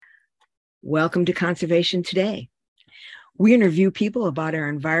Welcome to Conservation Today. We interview people about our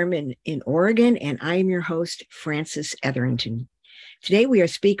environment in Oregon, and I am your host, Frances Etherington. Today we are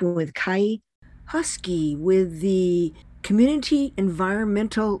speaking with Kai Husky with the Community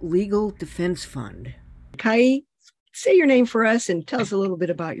Environmental Legal Defense Fund. Kai, say your name for us and tell us a little bit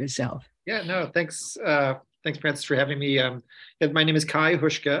about yourself. Yeah, no, thanks. Thanks, Francis, for having me. My name is Kai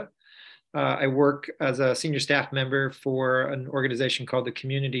Hushka. I work as a senior staff member for an organization called the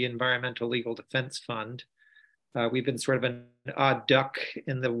Community Environmental Legal Defense Fund. We've been sort of an odd duck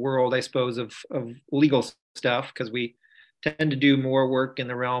in the world, I suppose, of legal stuff, because we tend to do more work in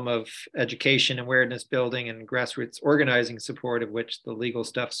the realm of education, awareness building, and grassroots organizing support, of which the legal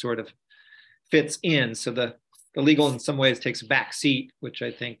stuff sort of fits in. So the legal in some ways takes a back seat, which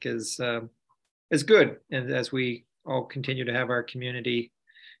I think is good. And as we all continue to have our community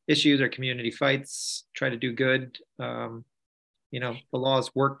issues, our community fights, try to do good, the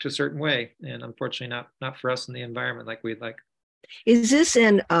laws worked a certain way, and unfortunately not for us in the environment like we'd like. Is this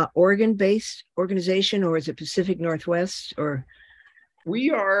an Oregon-based organization, or is it Pacific Northwest? Or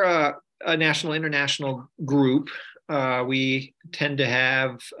we are a national international group. We tend to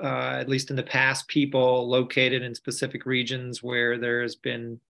have, at least in the past, people located in specific regions where there's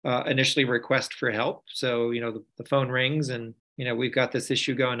been initially a request for help. So, the phone rings and, we've got this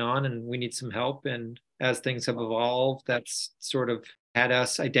issue going on and we need some help. And as things have evolved, that's sort of had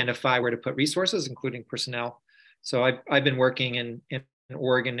us identify where to put resources, including personnel. So I've been working in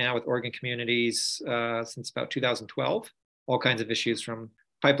Oregon now with Oregon communities since about 2012, all kinds of issues from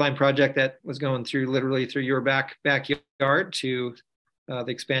pipeline project that was going literally through your backyard to the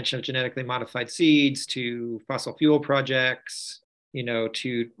expansion of genetically modified seeds, to fossil fuel projects,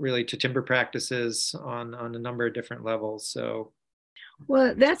 to timber practices on a number of different levels. So,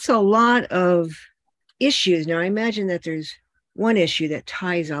 well, that's a lot of issues. Now, I imagine that there's one issue that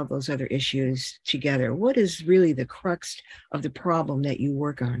ties all those other issues together. What is really the crux of the problem that you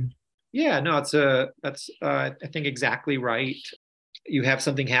work on? Yeah, no, that's I think exactly right. You have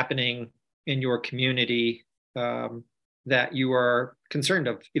something happening in your community that you are concerned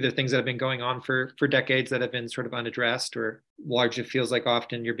of, either things that have been going on for decades that have been sort of unaddressed, or largely feels like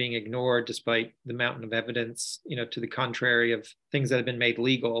often you're being ignored despite the mountain of evidence, to the contrary, of things that have been made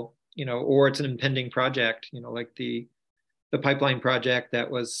legal, or it's an impending project, like the pipeline project that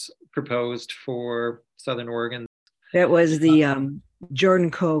was proposed for Southern Oregon. That was the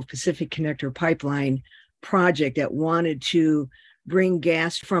Jordan Cove Pacific Connector Pipeline project that wanted to bring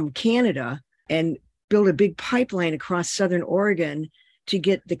gas from Canada and build a big pipeline across Southern Oregon to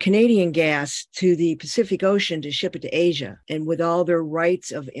get the Canadian gas to the Pacific Ocean to ship it to Asia, and with all their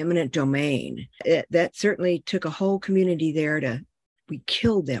rights of eminent domain. That certainly took a whole community there. We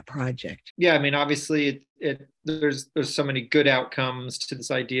killed that project. Yeah, I mean, obviously, there's so many good outcomes to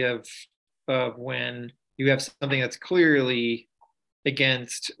this idea of when you have something that's clearly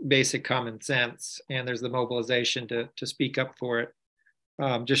against basic common sense, and there's the mobilization to speak up for it.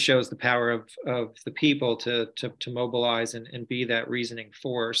 Just shows the power of the people to mobilize and be that reasoning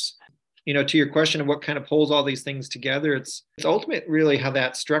force. To your question of what kind of pulls all these things together, it's ultimately really how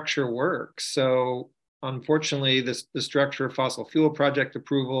that structure works. So unfortunately, the structure of fossil fuel project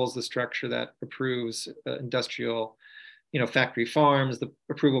approvals, the structure that approves industrial, factory farms, the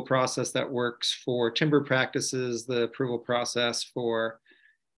approval process that works for timber practices, the approval process for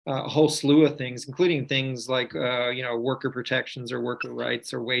a whole slew of things, including things like, worker protections or worker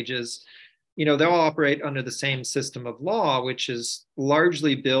rights or wages. They all operate under the same system of law, which is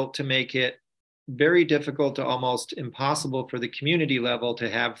largely built to make it very difficult to almost impossible for the community level to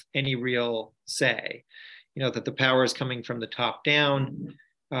have any real say. That the power is coming from the top down.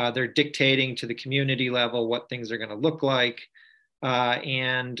 They're dictating to the community level what things are going to look like.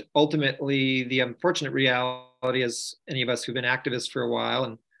 And ultimately, the unfortunate reality, as any of us who've been activists for a while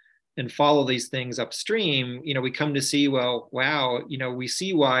and follow these things upstream, we come to see, well, wow, we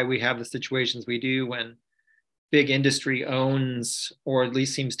see why we have the situations we do when big industry owns, or at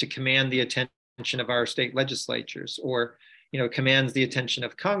least seems to command the attention of our state legislatures, or, commands the attention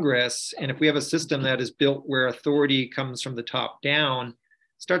of Congress. And if we have a system that is built where authority comes from the top down,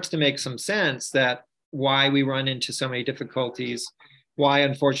 starts to make some sense that why we run into so many difficulties, why,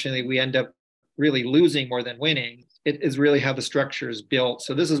 unfortunately, we end up really losing more than winning. It is really how the structure is built.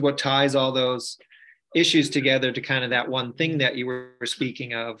 So this is what ties all those issues together to kind of that one thing that you were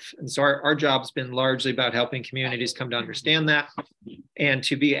speaking of. And so our job's been largely about helping communities come to understand that and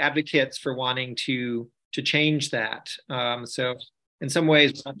to be advocates for wanting to change that. So in some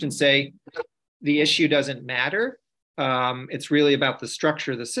ways, I often say the issue doesn't matter. It's really about the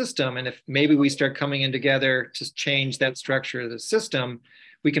structure of the system. And if maybe we start coming in together to change that structure of the system,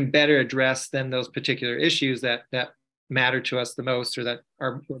 we can better address then those particular issues that matter to us the most, or that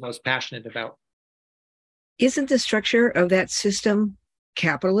we're most passionate about. Isn't the structure of that system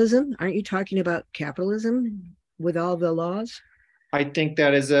capitalism? Aren't you talking about capitalism with all the laws? I think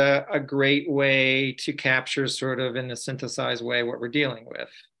that is a great way to capture, sort of in a synthesized way, what we're dealing with.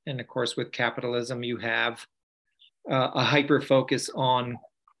 And of course, with capitalism, you have a hyper focus on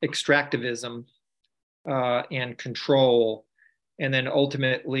extractivism and control, and then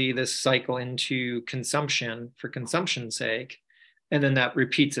ultimately this cycle into consumption for consumption's sake, and then that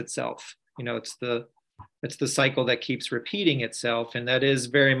repeats itself. It's the cycle that keeps repeating itself, and that is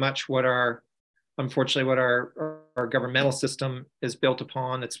very much what unfortunately what our governmental system is built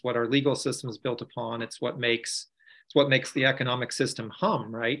upon. It's what our legal system is built upon. It's what makes the economic system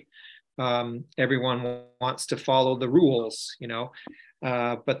hum, right? Everyone wants to follow the rules,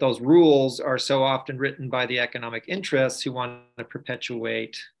 but those rules are so often written by the economic interests who want to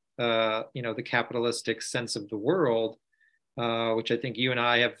perpetuate, the capitalistic sense of the world, which I think you and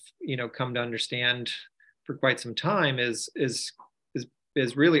I have, come to understand for quite some time is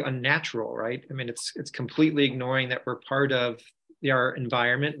really unnatural, right? I mean, it's completely ignoring that we're part of our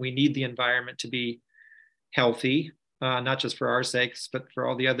environment. We need the environment to be healthy, not just for our sakes, but for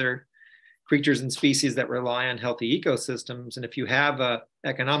all the other creatures and species that rely on healthy ecosystems. And if you have an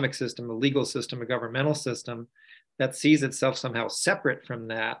economic system, a legal system, a governmental system that sees itself somehow separate from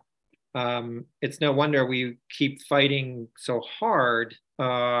that, it's no wonder we keep fighting so hard.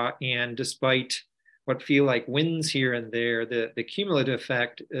 And despite what feel like wins here and there, the cumulative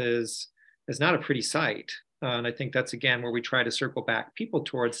effect is not a pretty sight. And I think that's, again, where we try to circle back people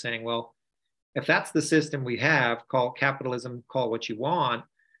towards saying, well, if that's the system we have, call capitalism, call it what you want,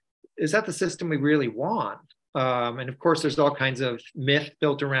 is that the system we really want? And of course, there's all kinds of myth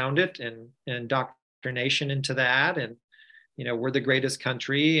built around it and indoctrination into that. And, we're the greatest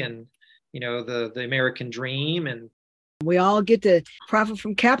country, and, the American dream. And we all get to profit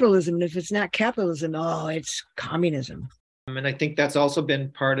from capitalism. And if it's not capitalism, it's communism. And I think that's also been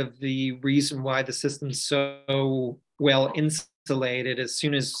part of the reason why the system's so well insulated. As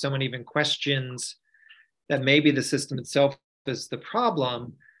soon as someone even questions that maybe the system itself is the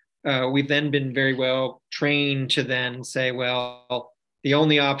problem, we've then been very well trained to then say, well, the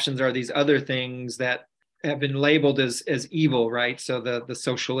only options are these other things that have been labeled as evil, right? So the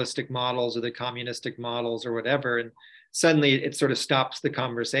socialistic models or the communistic models or whatever. And suddenly it sort of stops the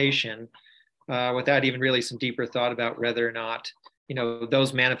conversation without even really some deeper thought about whether or not,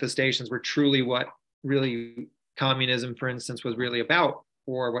 those manifestations were truly what really communism, for instance, was really about,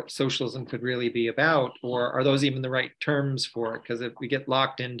 or what socialism could really be about, or are those even the right terms for it? Because if we get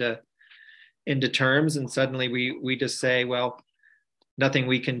locked into terms and suddenly we just say, well, nothing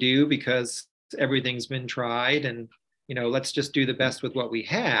we can do because everything's been tried, and let's just do the best with what we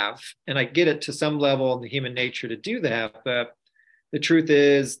have. And I get it to some level in the human nature to do that, but the truth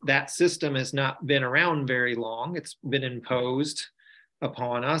is that system has not been around very long. It's been imposed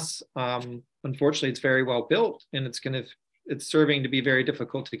upon us. Unfortunately, it's very well built, and it's serving to be very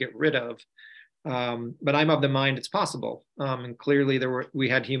difficult to get rid of. But I'm of the mind it's possible. And clearly we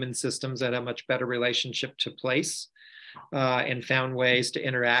had human systems that had a much better relationship to place, and found ways to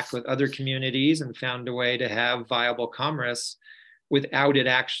interact with other communities, and found a way to have viable commerce without it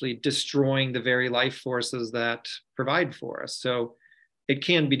actually destroying the very life forces that provide for us. So it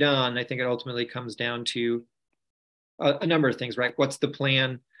can be done. I think it ultimately comes down to a number of things, right? What's the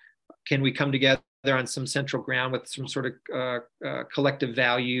plan? Can we come together on some central ground with some sort of collective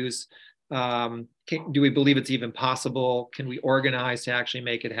values? Do we believe it's even possible? Can we organize to actually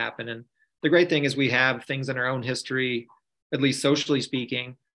make it happen? And the great thing is we have things in our own history, at least socially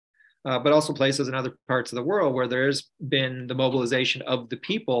speaking, but also places in other parts of the world where there's been the mobilization of the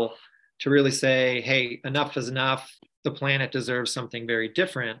people to really say, hey, enough is enough. The planet deserves something very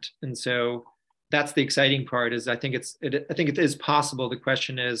different. And so that's the exciting part. Is I think it is possible. The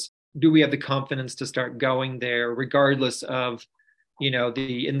question is, do we have the confidence to start going there, regardless of,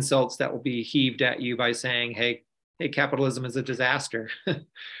 the insults that will be heaved at you by saying, hey, capitalism is a disaster.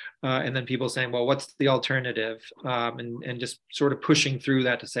 And then people saying, well, what's the alternative? And just sort of pushing through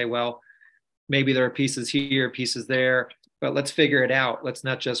that to say, well, maybe there are pieces here, pieces there, but let's figure it out. Let's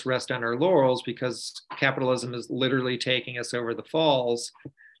not just rest on our laurels, because capitalism is literally taking us over the falls,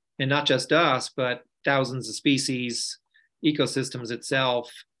 and not just us, but thousands of species, ecosystems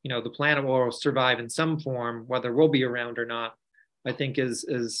itself. The planet will survive in some form, whether we'll be around or not, I think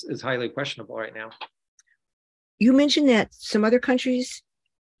is highly questionable right now. You mentioned that some other countries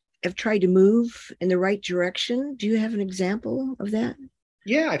have tried to move in the right direction. Do you have an example of that?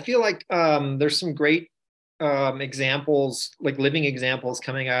 Yeah, I feel like there's some great examples, like living examples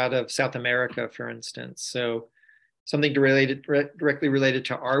coming out of South America, for instance. So something directly related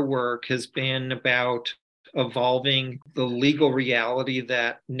to our work has been about evolving the legal reality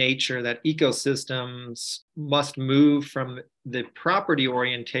that nature, that ecosystems must move from the property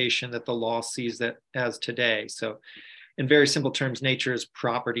orientation that the law sees that as today. So in very simple terms, nature is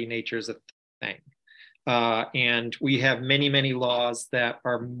property, nature is a thing. And we have many, many laws that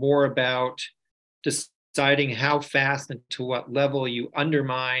are more about deciding how fast and to what level you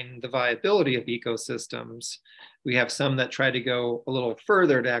undermine the viability of ecosystems. We have some that try to go a little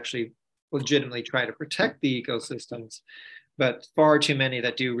further to actually legitimately try to protect the ecosystems, but far too many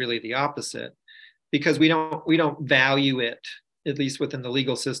that do really the opposite, because we don't value it, at least within the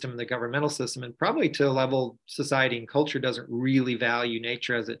legal system and the governmental system, and probably to a level society and culture doesn't really value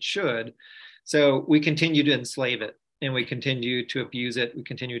nature as it should. So we continue to enslave it, and we continue to abuse it. We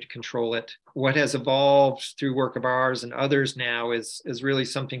continue to control it. What has evolved through work of ours and others now is really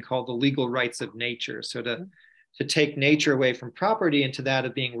something called the legal rights of nature. So to take nature away from property into that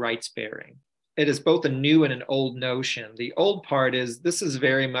of being rights bearing. It is both a new and an old notion. The old part is this is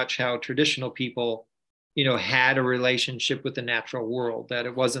very much how traditional people, had a relationship with the natural world, that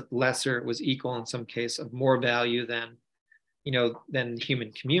it wasn't lesser, it was equal in some case, of more value than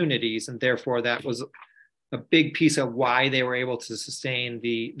human communities. And therefore that was a big piece of why they were able to sustain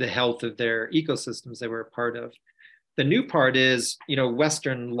the health of their ecosystems they were a part of. The new part is,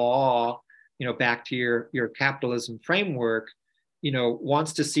 Western law, back to your capitalism framework,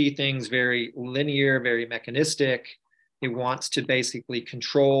 wants to see things very linear, very mechanistic. It wants to basically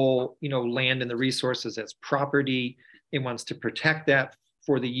control, land and the resources as property. It wants to protect that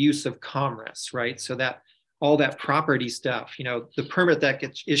for the use of commerce, right? So that all that property stuff, the permit that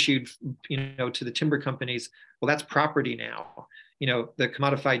gets issued, to the timber companies, well, that's property now. The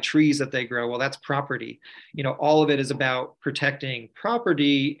commodified trees that they grow, well, that's property. All of it is about protecting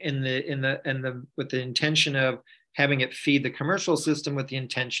property with the intention of having it feed the commercial system with the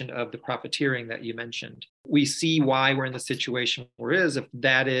intention of the profiteering that you mentioned. We see why we're in the situation we're in if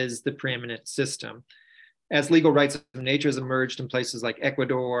that is the preeminent system. As legal rights of nature has emerged in places like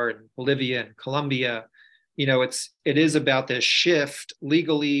Ecuador and Bolivia and Colombia, it is about this shift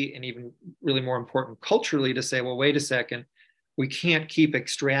legally and even really more important culturally to say, well, wait a second, we can't keep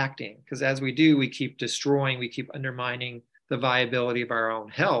extracting, because as we do, we keep destroying, we keep undermining the viability of our own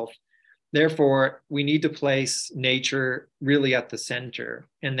health. Therefore, we need to place nature really at the center.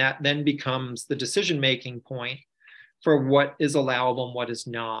 And that then becomes the decision-making point for what is allowable and what is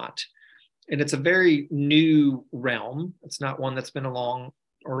not. And it's a very new realm. It's not one that's been around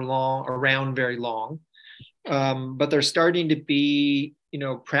very long. But there's starting to be,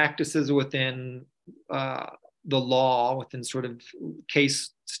 practices within the law, within sort of case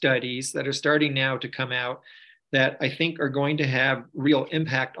studies that are starting now to come out that I think are going to have real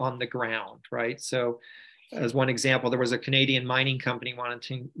impact on the ground, right? So as one example, there was a Canadian mining company wanting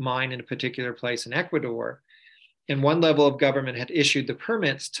to mine in a particular place in Ecuador, and one level of government had issued the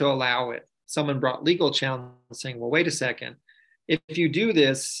permits to allow it. Someone brought legal challenge saying, well, wait a second, if you do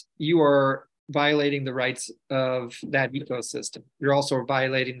this, you are violating the rights of that ecosystem. You're also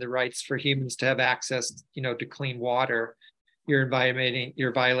violating the rights for humans to have access, to clean water. You're violating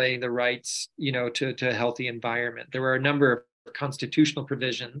the rights, to a healthy environment. There were a number of constitutional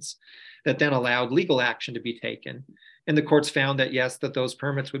provisions that then allowed legal action to be taken. And the courts found that, yes, that those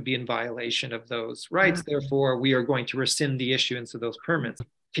permits would be in violation of those rights. Therefore, we are going to rescind the issuance of those permits.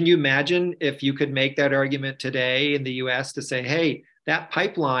 Can you imagine if you could make that argument today in the US to say, hey, that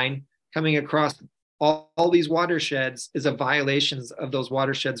pipeline coming across all these watersheds is a violation of those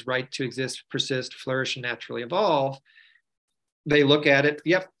watersheds' right to exist, persist, flourish, and naturally evolve? They look at it,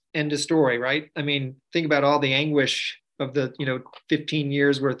 yep, end of story, right? I mean, think about all the anguish of the 15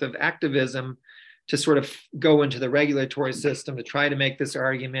 years worth of activism to sort of go into the regulatory system to try to make this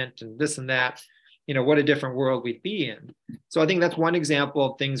argument and this and that. What a different world we'd be in. So I think that's one example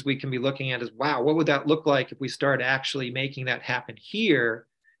of things we can be looking at is, wow, what would that look like if we start actually making that happen here?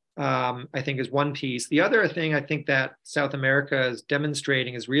 I think is one piece. The other thing I think that South America is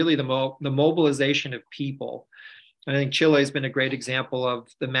demonstrating is really the mobilization of people. I think Chile has been a great example of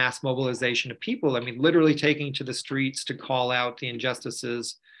the mass mobilization of people. I mean, literally taking to the streets to call out the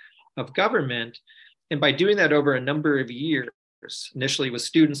injustices of government. And by doing that over a number of years, initially with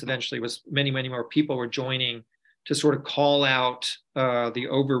students, eventually with many, many more people were joining to sort of call out the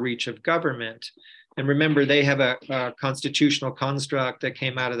overreach of government. And remember, they have a constitutional construct that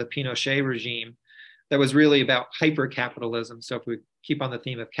came out of the Pinochet regime that was really about hyper-capitalism. So if we keep on the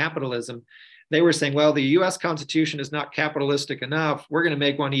theme of capitalism, they were saying, well, the US Constitution is not capitalistic enough. We're going to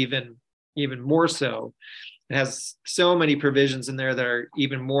make one even more so. It has so many provisions in there that are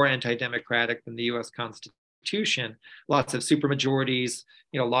even more anti-democratic than the US Constitution. Lots of supermajorities,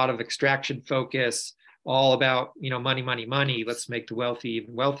 a lot of extraction focus, all about, money, money, money. Let's make the wealthy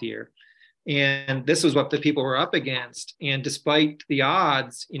even wealthier. And this was what the people were up against. And despite the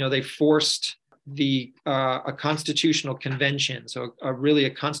odds, they forced a constitutional convention, so really a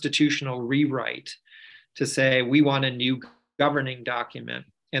constitutional rewrite, to say we want a new governing document.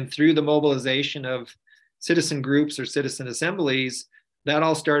 And through the mobilization of citizen groups or citizen assemblies, that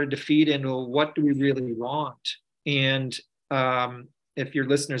all started to feed into what do we really want. And if your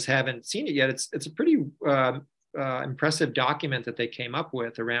listeners haven't seen it yet, it's a pretty impressive document that they came up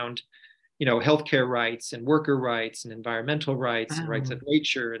with around, healthcare rights and worker rights and environmental rights and rights of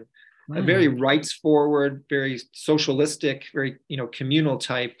nature, and a very rights forward, very socialistic, very, communal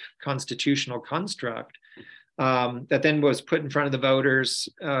type constitutional construct that then was put in front of the voters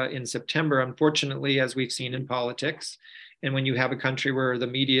in September. Unfortunately, as we've seen in politics, and when you have a country where the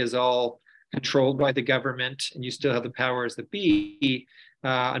media is all controlled by the government and you still have the powers that be,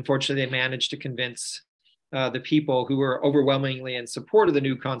 unfortunately, they managed to convince the people who were overwhelmingly in support of the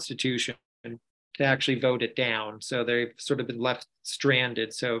new constitution to actually vote it down. So they've sort of been left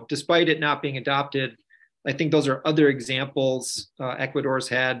stranded. So despite it not being adopted, I think those are other examples. Ecuador's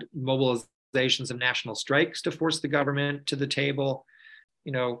had mobilizations of national strikes to force the government to the table,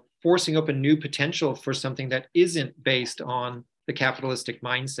 forcing open new potential for something that isn't based on the capitalistic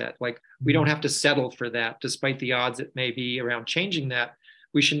mindset. Like, we don't have to settle for that, despite the odds it may be around changing that.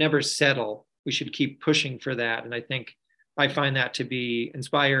 We should never settle. We should keep pushing for that. And I find that to be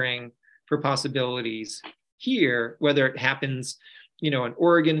inspiring for possibilities here, whether it happens, in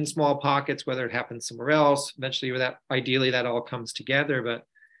Oregon in small pockets, whether it happens somewhere else. Eventually, ideally that all comes together. But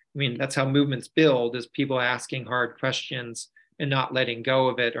that's how movements build, is people asking hard questions and not letting go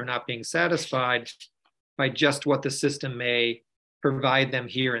of it, or not being satisfied by just what the system may provide them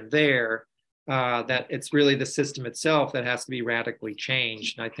here and there. That it's really the system itself that has to be radically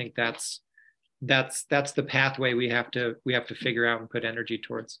changed. And I think that's the pathway we have to figure out and put energy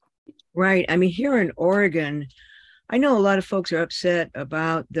towards. Right. Here in Oregon, I know a lot of folks are upset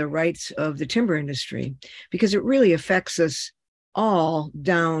about the rights of the timber industry, because it really affects us all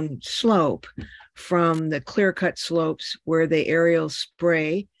down slope, from the clear-cut slopes where they aerial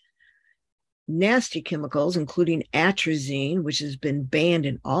spray nasty chemicals, including atrazine, which has been banned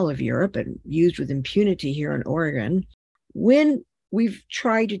in all of Europe and used with impunity here in Oregon. When we've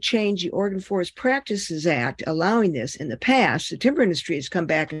tried to change the Oregon Forest Practices Act, allowing this in the past, the timber industry has come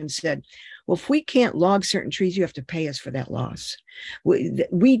back and said, well, if we can't log certain trees, you have to pay us for that loss.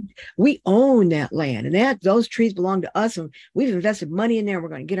 We own that land, and those trees belong to us, and we've invested money in there. We're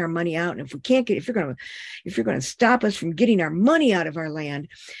going to get our money out, and if you're going to stop us from getting our money out of our land,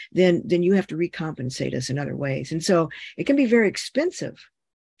 then you have to recompensate us in other ways. And so it can be very expensive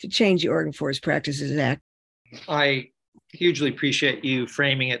to change the Oregon Forest Practices Act. I hugely appreciate you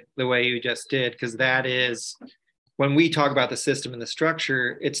framing it the way you just did, because that is, when we talk about the system and the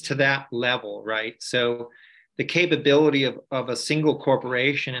structure, it's to that level, right? So the capability of a single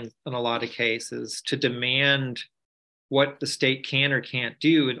corporation in a lot of cases to demand what the state can or can't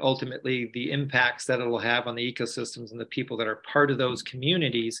do, and ultimately the impacts that it will have on the ecosystems and the people that are part of those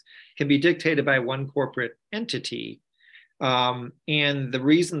communities, can be dictated by one corporate entity. And the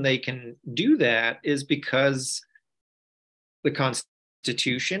reason they can do that is because the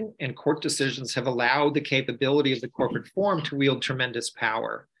Constitution and court decisions have allowed the capability of the corporate form to wield tremendous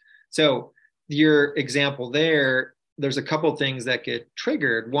power. So your example there's a couple of things that get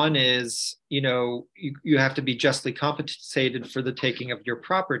triggered. One is, you have to be justly compensated for the taking of your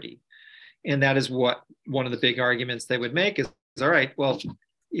property. And that is what one of the big arguments they would make is, all right, well,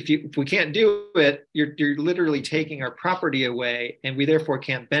 if we can't do it, you're literally taking our property away, and we therefore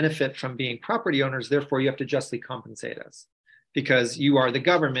can't benefit from being property owners. Therefore, you have to justly compensate us, because you are the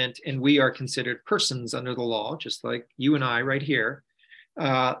government and we are considered persons under the law, just like you and I right here.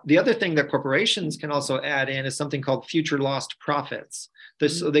 The other thing that corporations can also add in is something called future lost profits.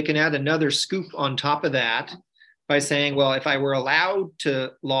 So they can add another scoop on top of that by saying, well, if I were allowed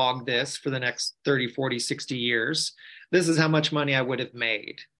to log this for the next 30, 40, 60 years, this is how much money I would have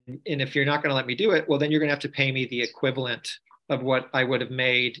made. And if you're not going to let me do it, well, then you're going to have to pay me the equivalent of what I would have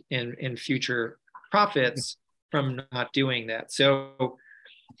made in future profits from not doing that. So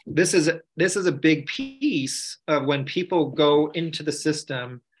this is a big piece of when people go into the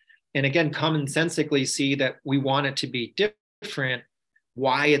system and, again, commonsensically see that we want it to be different,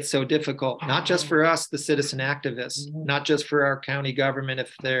 why it's so difficult, not just for us, the citizen activists, not just for our county government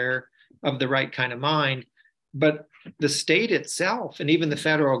if they're of the right kind of mind, but the state itself and even the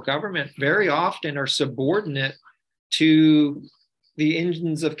federal government very often are subordinate to the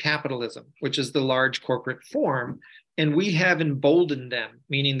engines of capitalism, which is the large corporate form. And we have emboldened them,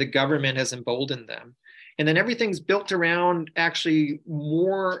 meaning the government has emboldened them. And then everything's built around actually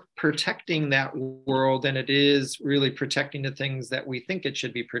more protecting that world than it is really protecting the things that we think it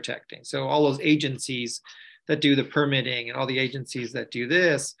should be protecting. So all those agencies that do the permitting and all the agencies that do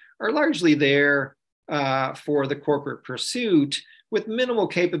this are largely there for the corporate pursuit, with minimal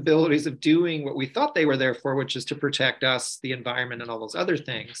capabilities of doing what we thought they were there for, which is to protect us, the environment, and all those other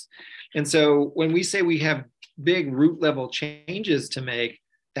things. And so when we say we have big root level changes to make,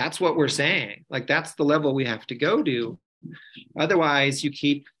 that's what we're saying. Like, that's the level we have to go to. Otherwise, you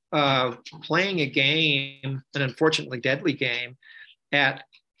keep playing a game, an unfortunately deadly game, at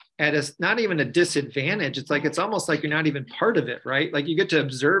a, not even a disadvantage. It's like, it's almost like you're not even part of it, right? Like, you get to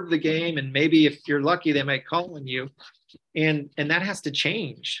observe the game, and maybe if you're lucky, they might call on you. And that has to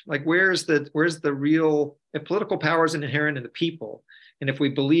change. Like, where's the real, if political power is inherent in the people, and if we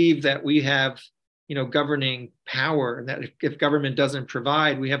believe that we have, governing power, and that if government doesn't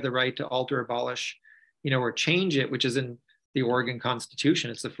provide, we have the right to alter, abolish, or change it, which is in the Oregon Constitution.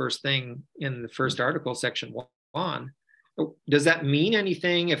 It's the first thing in the first article, section 1. Does that mean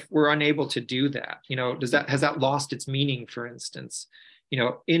anything if we're unable to do that? Has that lost its meaning, for instance,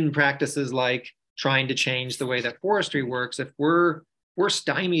 in practices like trying to change the way that forestry works? If we're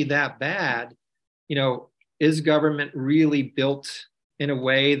stymied that bad, is government really built in a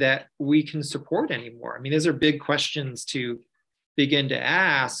way that we can support anymore? I mean, those are big questions to begin to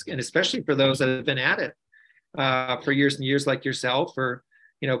ask, and especially for those that have been at it for years and years, like yourself, or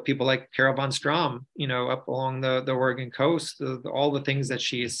people like Carol von Strom, up along the Oregon coast, all the things that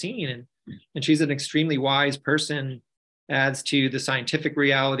she has seen, and she's an extremely wise person, adds to the scientific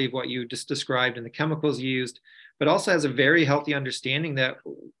reality of what you just described and the chemicals used, but also has a very healthy understanding that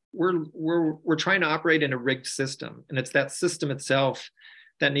we're trying to operate in a rigged system, and it's that system itself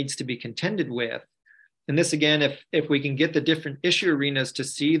that needs to be contended with. And this, again, if we can get the different issue arenas to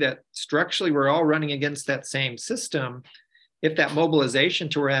see that structurally we're all running against that same system, if that mobilization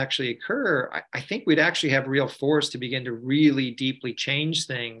to actually occur, I think we'd actually have real force to begin to really deeply change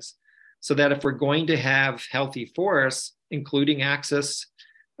things, so that if we're going to have healthy forests, including access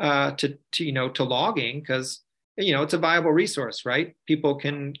to logging, because it's a viable resource, right? People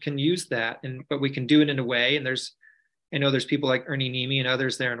can use that, but we can do it in a way. And I know there's people like Ernie Nemi and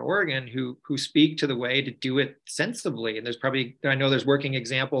others there in Oregon who speak to the way to do it sensibly. And I know there's working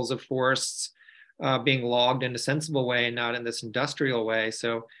examples of forests being logged in a sensible way and not in this industrial way.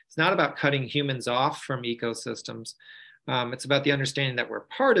 So it's not about cutting humans off from ecosystems. It's about the understanding that we're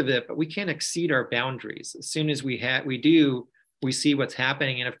part of it, but we can't exceed our boundaries. As soon as we see what's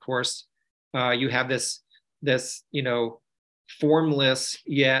happening. And of course, you have this formless,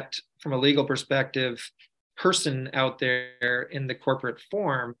 yet from a legal perspective, person out there in the corporate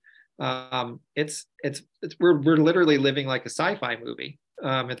form. We're literally living like a sci-fi movie.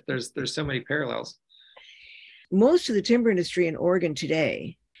 There's so many parallels. Most of the timber industry in Oregon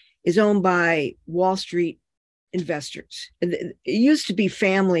today is owned by Wall Street investors. It used to be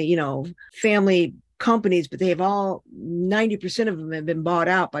family companies, but they have 90% of them have been bought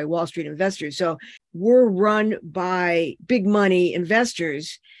out by Wall Street investors. So we're run by big money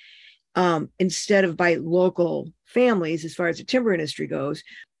investors instead of by local families as far as the timber industry goes.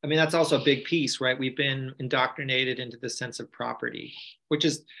 I mean, that's also a big piece, right? We've been indoctrinated into the sense of property, which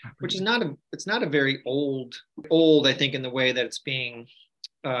is not a very old, I think, in the way that it's being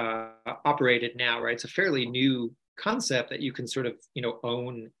operated now, right? It's a fairly new concept that you can sort of,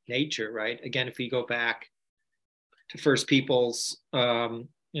 own nature, right? Again, if we go back to First Peoples, and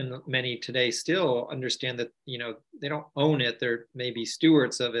many today still understand that, they don't own it. They're maybe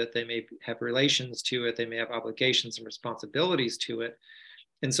stewards of it. They may have relations to it. They may have obligations and responsibilities to it.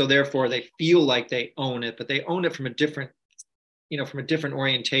 And so therefore they feel like they own it, but they own it from a different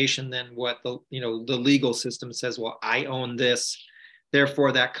orientation than what the legal system says, well, I own this.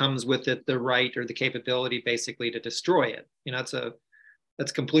 Therefore, that comes with it the right or the capability basically to destroy it.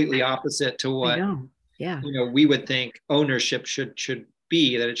 That's completely opposite to what we would think ownership should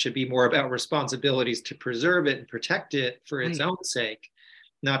be, that it should be more about responsibilities to preserve it and protect it for its own sake,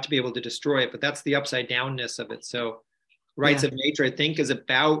 not to be able to destroy it. But that's the upside downness of it. So rights of nature, I think, is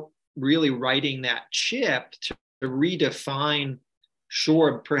about really writing that ship to redefine.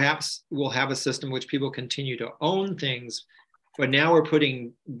 Sure, perhaps we'll have a system which people continue to own things, but now we're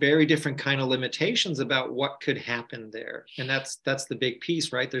putting very different kind of limitations about what could happen there. And that's the big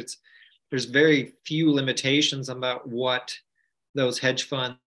piece, right? There's very few limitations about what those hedge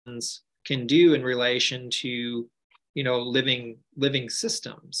funds can do in relation to living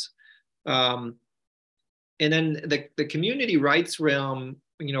systems. And then the community rights realm,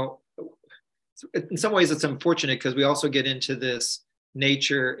 in some ways it's unfortunate because we also get into this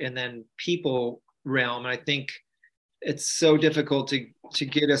nature and then people realm. And I think it's so difficult to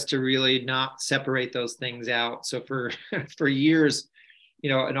get us to really not separate those things out. So for for years,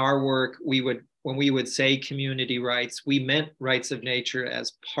 in our work, when we would say community rights, we meant rights of nature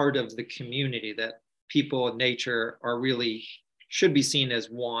as part of the community, that people and nature should be seen as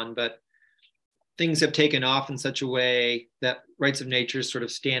one. But things have taken off in such a way that rights of nature is sort of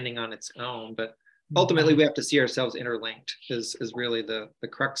standing on its own. But ultimately, we have to see ourselves interlinked is really the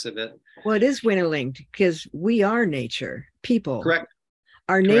crux of it. Well, it is interlinked because we are nature, people. Correct.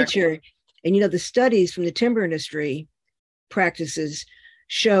 Our nature, and the studies from the timber industry practices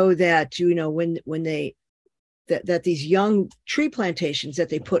show that when they that these young tree plantations that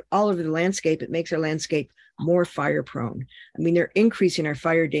they put all over the landscape, it makes our landscape more fire prone. I mean, they're increasing our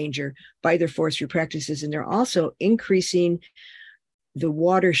fire danger by their forestry practices, and they're also increasing the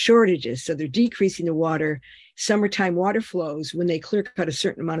water shortages. So they're decreasing the summertime water flows when they clear cut a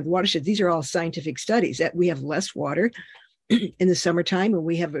certain amount of the watershed. These are all scientific studies that we have less water in the summertime, and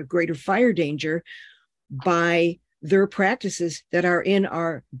we have a greater fire danger by their practices that are in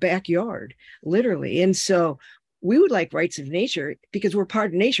our backyard, literally. And so we would like rights of nature because we're part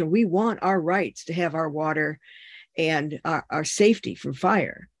of nature. We want our rights to have our water and our safety from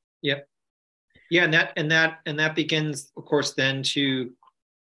fire. Yep. Yeah, and that begins, of course, then to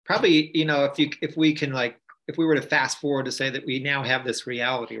probably, if we were to fast forward to say that we now have this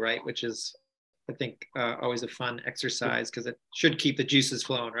reality, right, which is, I think, always a fun exercise because it should keep the juices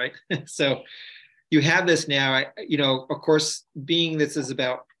flowing, right? So you have this now, of course, being this is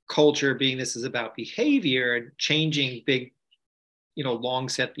about culture, being this is about behavior, and changing big, long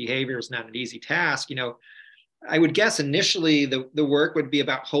set behavior is not an easy task. I would guess initially the work would be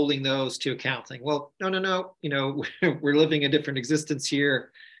about holding those to account, saying, well, no, we're living a different existence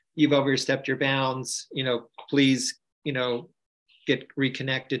here. You've overstepped your bounds, please, get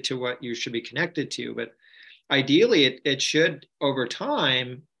reconnected to what you should be connected to. But ideally, it should, over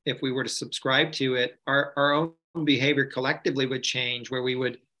time, if we were to subscribe to it, our own behavior collectively would change, where we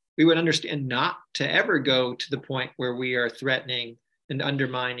would understand not to ever go to the point where we are threatening and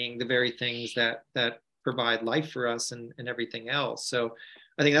undermining the very things that provide life for us and everything else. So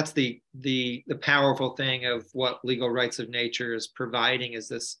I think that's the powerful thing of what legal rights of nature is providing, is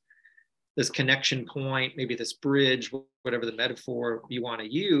this connection point, maybe this bridge, whatever the metaphor you want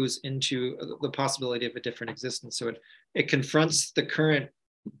to use, into the possibility of a different existence. So it confronts the current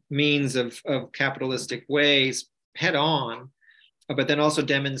means of capitalistic ways head on, but then also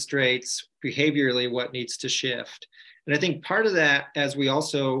demonstrates behaviorally what needs to shift. And I think part of that, as we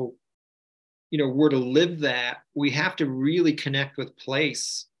also were to live that, we have to really connect with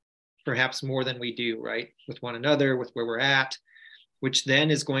place, perhaps more than we do, right? With one another, with where we're at, which then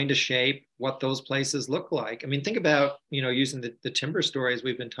is going to shape what those places look like. I mean, think about, using the timber stories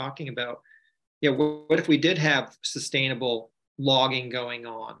we've been talking about. What if we did have sustainable logging going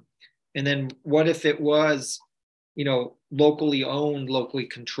on? And then what if it was, locally owned, locally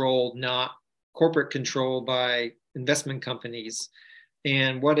controlled, not corporate controlled by investment companies?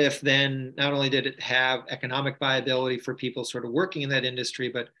 And what if then not only did it have economic viability for people sort of working in that industry,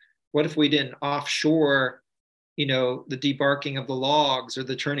 but what if we didn't offshore, the debarking of the logs or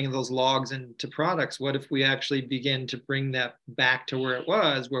the turning of those logs into products? What if we actually begin to bring that back to where it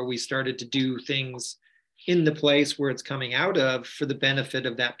was, where we started to do things in the place where it's coming out of for the benefit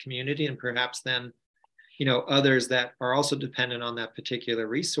of that community, and perhaps then, others that are also dependent on that particular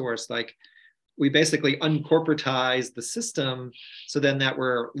resource? Like, we basically uncorporatize the system so then that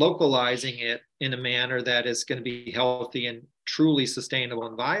we're localizing it in a manner that is going to be healthy and truly sustainable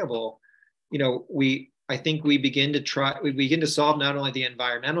and viable. I think we begin to solve not only the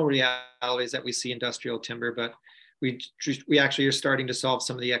environmental realities that we see industrial timber, but we actually are starting to solve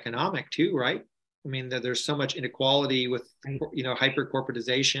some of the economic too, right? I mean, there's so much inequality with, hyper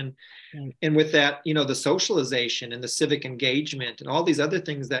corporatization, and with that, the socialization and the civic engagement and all these other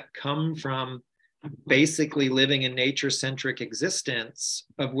things that come from basically living a nature-centric existence,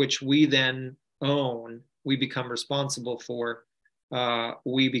 of which we then own, we become responsible for,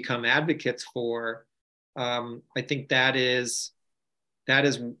 we become advocates for. I think that is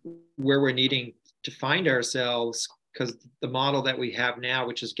where we're needing to find ourselves, because the model that we have now,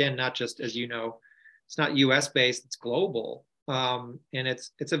 which is, again, not just, as it's not US based, it's global. And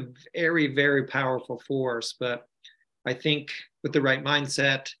it's a very, very powerful force. But I think with the right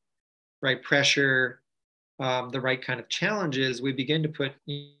mindset, right pressure, the right kind of challenges, we begin to put,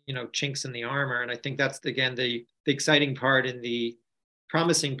 chinks in the armor. And I think that's, again, the the exciting part and the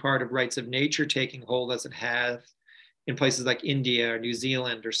promising part of rights of nature taking hold as it has in places like India or New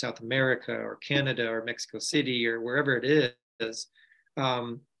Zealand or South America or Canada or Mexico City or wherever it is,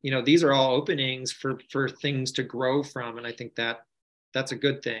 these are all openings for things to grow from, and I think that's a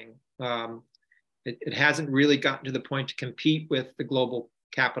good thing. It hasn't really gotten to the point to compete with the global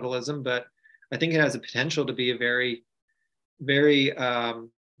capitalism, but I think it has a potential to be a very, very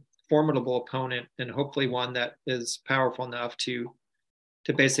formidable opponent, and hopefully one that is powerful enough to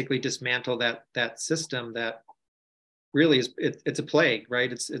basically dismantle that system that really is it's a plague,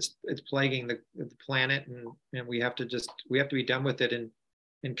 right? It's plaguing the planet, and we have to be done with it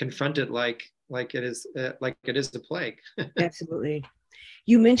and confront it like it is a plague. Absolutely.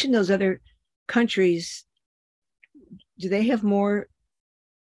 You mentioned those other countries. Do they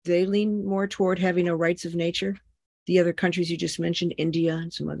lean more toward having a rights of nature? The other countries you just mentioned, India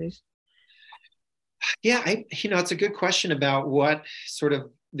and some others? Yeah, it's a good question about what sort of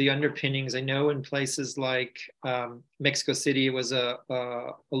the underpinnings. I know in places like Mexico City, it was a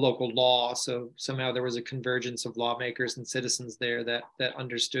local law, so somehow there was a convergence of lawmakers and citizens there that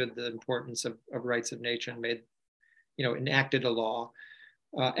understood the importance of rights of nature and made, enacted a law.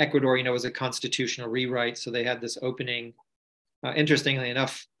 Ecuador, was a constitutional rewrite, so they had this opening. Interestingly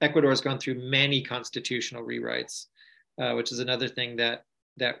enough, Ecuador has gone through many constitutional rewrites, which is another thing that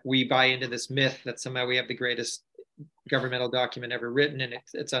we buy into this myth that somehow we have the greatest governmental document ever written, and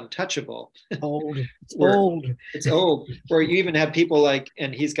it's untouchable. Old. It's old. Where you even have people like,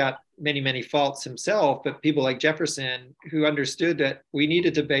 and he's got many, many faults himself, but people like Jefferson, who understood that we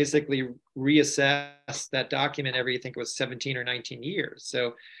needed to basically reassess that document every, I think it was 17 or 19 years.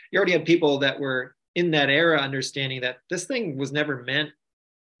 So you already had people that were in that era understanding that this thing was never meant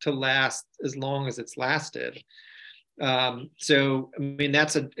to last as long as it's lasted. So, I mean,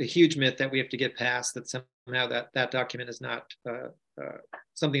 that's a huge myth that we have to get past, that somehow that document is not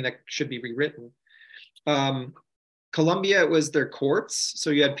something that should be rewritten. Colombia, it was their courts. So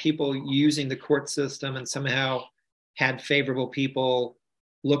you had people using the court system and somehow had favorable people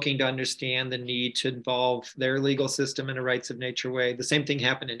looking to understand the need to involve their legal system in a rights of nature way. The same thing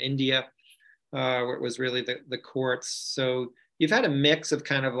happened in India, where it was really the courts. So you've had a mix of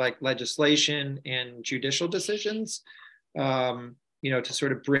kind of like legislation and judicial decisions, to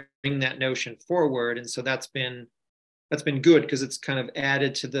sort of bring that notion forward. And so that's been good, because it's kind of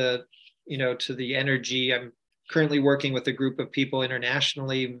added to the energy. I'm currently working with a group of people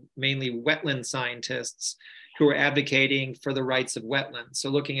internationally, mainly wetland scientists, who are advocating for the rights of wetlands. So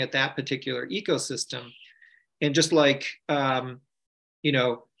looking at that particular ecosystem, and just like,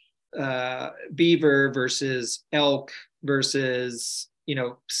 beaver versus elk versus,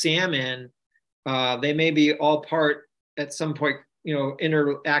 salmon, they may be all part at some point,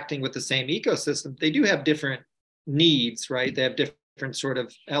 interacting with the same ecosystem. They do have different needs, right? They have different sort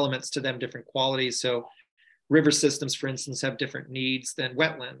of elements to them, different qualities. So river systems, for instance, have different needs than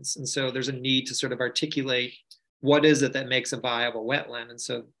wetlands. And so there's a need to sort of articulate what is it that makes a viable wetland. And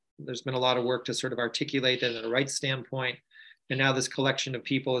so there's been a lot of work to sort of articulate that in a rights standpoint. And now this collection of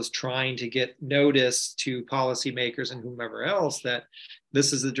people is trying to get notice to policymakers and whomever else that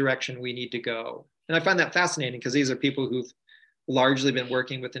this is the direction we need to go. And I find that fascinating, because these are people who've largely been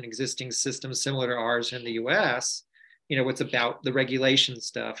working with an existing system similar to ours in the US. It's about the regulation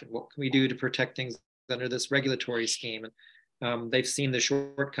stuff and what can we do to protect things under this regulatory scheme. And they've seen the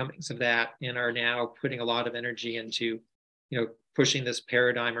shortcomings of that and are now putting a lot of energy into, pushing this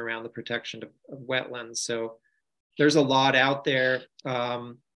paradigm around the protection of wetlands. So there's a lot out there.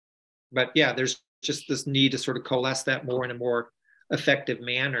 But yeah, there's just this need to sort of coalesce that more in a more effective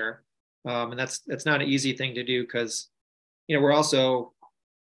manner. And that's not an easy thing to do, because, we're so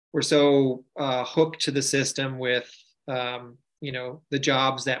hooked to the system with, the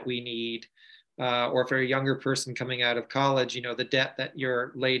jobs that we need. Or for a younger person coming out of college, the debt that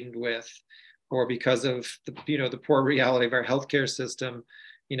you're laden with, or because of the poor reality of our healthcare system,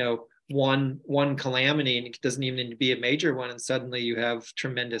 one calamity, and it doesn't even need to be a major one, and suddenly you have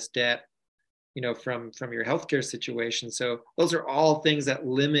tremendous debt, from your healthcare situation. So those are all things that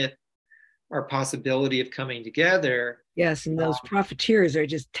limit our possibility of coming together. Yes, and those profiteers are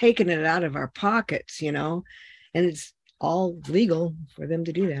just taking it out of our pockets, and it's all legal for them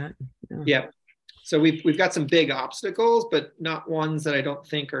to do that. Yeah. So we've got some big obstacles, but not ones that I don't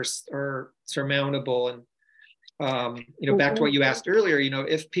think are surmountable. And back to what you asked earlier,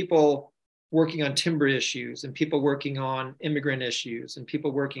 if people working on timber issues, and people working on immigrant issues, and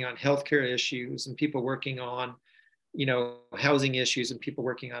people working on healthcare issues, and people working on housing issues, and people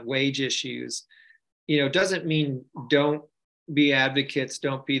working on wage issues, doesn't mean don't be advocates,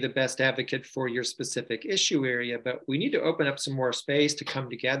 don't be the best advocate for your specific issue area, but we need to open up some more space to come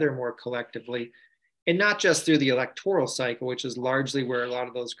together more collectively, and not just through the electoral cycle, which is largely where a lot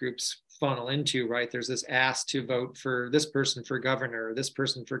of those groups funnel into, right? There's this ask to vote for this person for governor, or this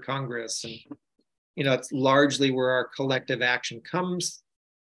person for Congress. And, it's largely where our collective action comes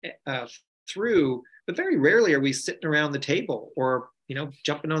through, but very rarely are we sitting around the table or,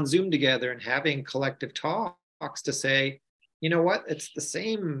 jumping on Zoom together and having collective talks to say, you know what, it's the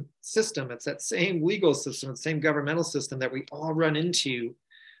same system. It's that same legal system, the same governmental system that we all run into.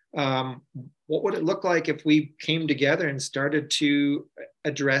 What would it look like if we came together and started to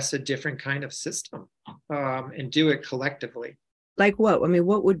address a different kind of system and do it collectively? Like what? I mean,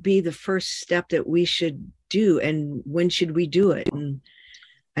 what would be the first step that we should do, and when should we do it?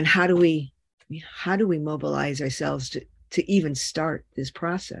 And how do we mobilize ourselves to even start this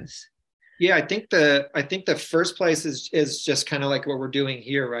process? Yeah, I think the first place is just kind of like what we're doing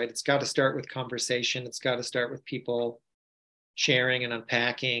here, right? It's got to start with conversation. It's got to start with people sharing and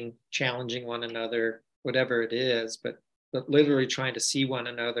unpacking, challenging one another, whatever it is, but literally trying to see one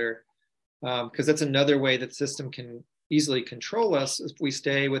another, because that's another way that system can easily control us if we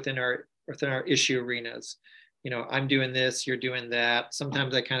stay within our issue arenas. I'm doing this, you're doing that.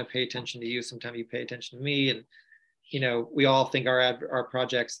 Sometimes I kind of pay attention to you, sometimes you pay attention to me, and we all think our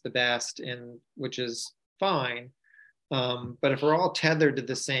project's the best, and which is fine. But if we're all tethered to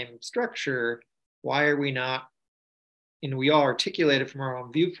the same structure, why are we not? We all articulate it from our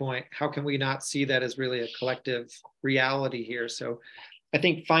own viewpoint. How can we not see that as really a collective reality here? So I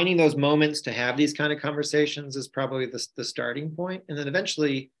think finding those moments to have these kind of conversations is probably the starting point. And then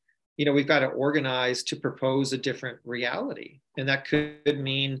eventually, we've got to organize to propose a different reality. And that could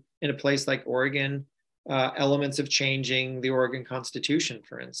mean, in a place like Oregon, elements of changing the Oregon Constitution,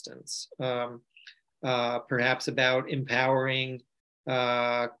 for instance, perhaps about empowering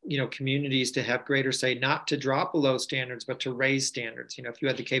communities to have greater say, not to drop below standards, but to raise standards. If you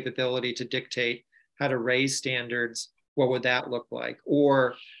had the capability to dictate how to raise standards, what would that look like?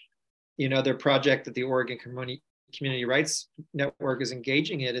 Or, their project that the Oregon Community Rights Network is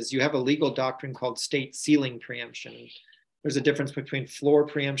engaging in is you have a legal doctrine called state ceiling preemption. There's a difference between floor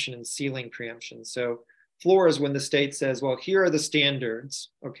preemption and ceiling preemption. So floor is when the state says, well, here are the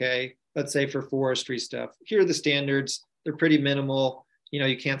standards, okay? Let's say for forestry stuff, here are the standards. They're pretty minimal.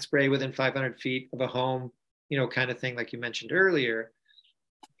 You can't spray within 500 feet of a home, kind of thing, like you mentioned earlier.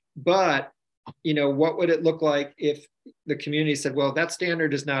 But, what would it look like if the community said, well, that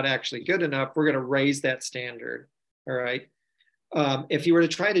standard is not actually good enough. We're going to raise that standard. All right. If you were to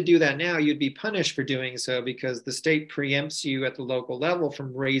try to do that now, you'd be punished for doing so because the state preempts you at the local level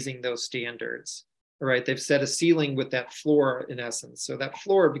from raising those standards. All right. They've set a ceiling with that floor, in essence. So that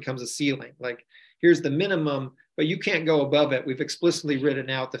floor becomes a ceiling. Like, here's the minimum, but you can't go above it. We've explicitly written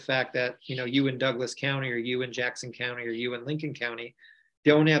out the fact that, you in Douglas County, or you in Jackson County, or you in Lincoln County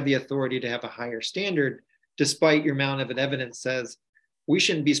don't have the authority to have a higher standard, despite your amount of evidence says we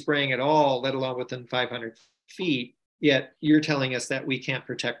shouldn't be spraying at all, let alone within 500 feet. Yet you're telling us that we can't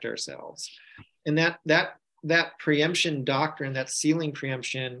protect ourselves. And that preemption doctrine, that ceiling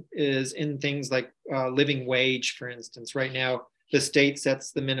preemption, is in things like living wage, for instance. Right now, the state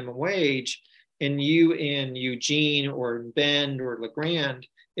sets the minimum wage, and you in Eugene or Bend or LeGrand,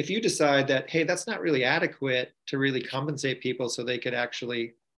 if you decide that, hey, that's not really adequate to really compensate people so they could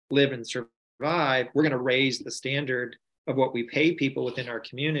actually live and survive, we're going to raise the standard of what we pay people within our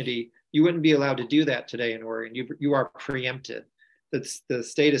community. You wouldn't be allowed to do that today in Oregon. You are preempted. The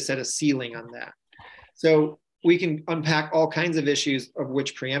state has set a ceiling on that. So we can unpack all kinds of issues of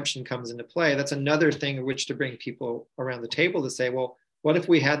which preemption comes into play. That's another thing in which to bring people around the table to say, well, what if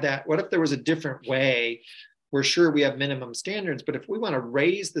we had that? What if there was a different way? We're sure we have minimum standards, but if we want to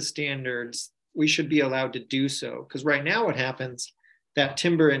raise the standards, we should be allowed to do so. Because right now what happens, that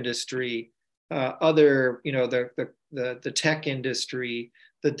timber industry, other, the tech industry,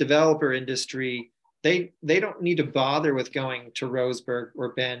 the developer industry, they don't need to bother with going to Roseburg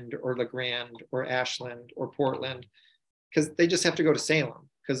or Bend or LeGrand or Ashland or Portland, because they just have to go to Salem.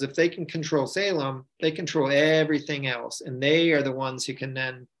 Because if they can control Salem, they control everything else. And they are the ones who can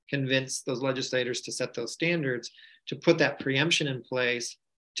then convince those legislators to set those standards, to put that preemption in place,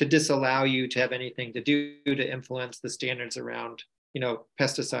 to disallow you to have anything to do to influence the standards around,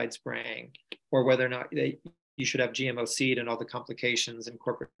 pesticide spraying, or whether or not you should have GMO seed and all the complications and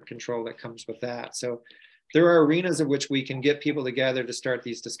corporate control that comes with that. So there are arenas of which we can get people together to start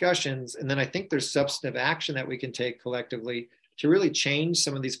these discussions. And then I think there's substantive action that we can take collectively to really change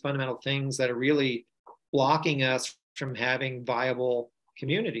some of these fundamental things that are really blocking us from having viable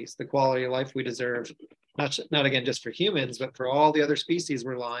communities, the quality of life we deserve, not again just for humans, but for all the other species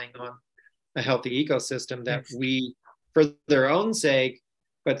relying on a healthy ecosystem that Yes. we, for their own sake,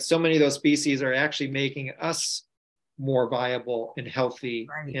 but so many of those species are actually making us more viable and healthy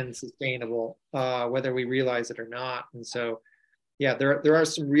Right. and sustainable, whether we realize it or not. And so, yeah, there are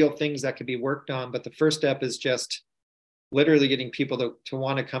some real things that could be worked on, but the first step is just literally getting people to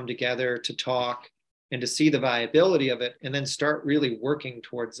want to come together, to talk, and to see the viability of it, and then start really working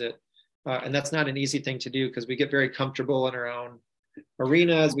towards it. And that's not an easy thing to do because we get very comfortable in our own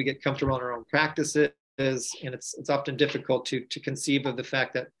arenas, we get comfortable in our own practices, and it's often difficult to conceive of the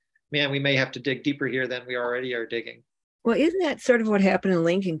fact that, man, we may have to dig deeper here than we already are digging. Well, isn't that sort of what happened in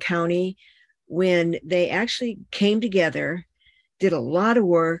Lincoln County when they actually came together, did a lot of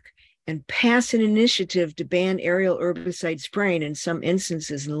work, and passed an initiative to ban aerial herbicide spraying in some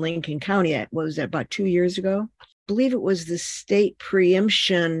instances in Lincoln County? What was that, about 2 years ago? I believe it was the state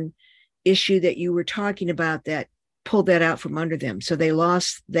preemption issue that you were talking about that pulled that out from under them. So they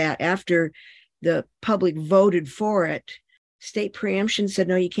lost that after the public voted for it. State preemption said,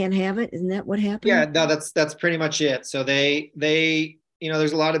 no, you can't have it. Isn't that what happened? Yeah, no, that's pretty much it. So they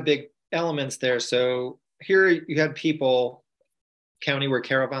there's a lot of big elements there. So here you had people, county where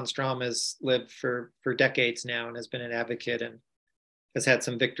Carol von Strom has lived for decades now and has been an advocate and has had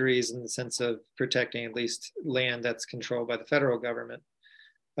some victories in the sense of protecting at least land that's controlled by the federal government.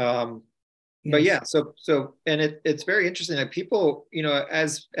 But yeah, so and it's very interesting that people,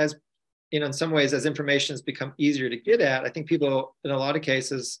 as in some ways, as information has become easier to get at, I think people in a lot of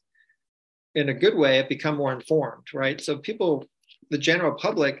cases, in a good way, have become more informed, right? So people, the general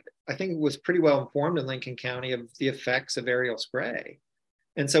public, I think was pretty well informed in Lincoln County of the effects of aerial spray.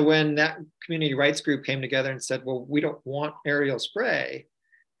 And so when that community rights group came together and said, well, we don't want aerial spray,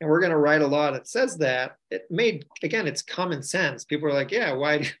 and we're going to write a law that says that, it made, again, it's common sense. People are like, yeah,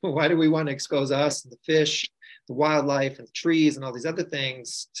 why do we want to expose us and the fish, the wildlife and the trees and all these other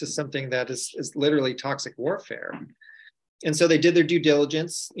things to something that is literally toxic warfare? And so they did their due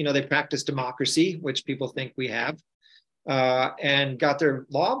diligence. They practiced democracy, which people think we have, and got their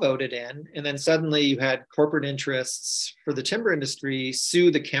law voted in. And then suddenly you had corporate interests for the timber industry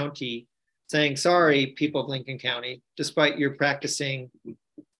sue the county saying, sorry, people of Lincoln County, despite your practicing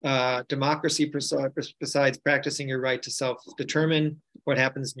democracy besides practicing your right to self-determine what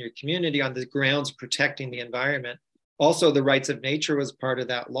happens in your community on the grounds of protecting the environment. Also, the rights of nature was part of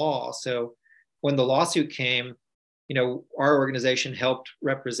that law. So when the lawsuit came, our organization helped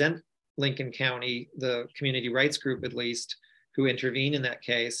represent Lincoln County, the community rights group at least, who intervened in that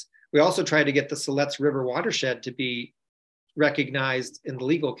case. We also tried to get the Siletz River watershed to be recognized in the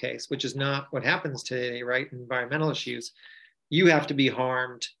legal case, which is not what happens today, right? In environmental issues, you have to be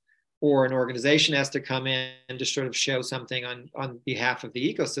harmed, or an organization has to come in and just sort of show something on behalf of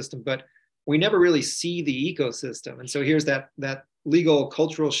the ecosystem, but we never really see the ecosystem. And so here's that legal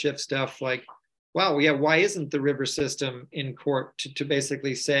cultural shift stuff like, wow, yeah, why isn't the river system in court to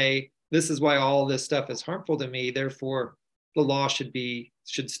basically say, this is why all this stuff is harmful to me, therefore the law should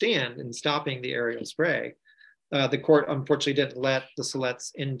stand in stopping the aerial spray. The court unfortunately didn't let the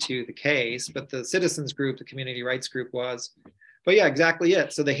Siletz into the case, but the citizens group, the community rights group was. But yeah, exactly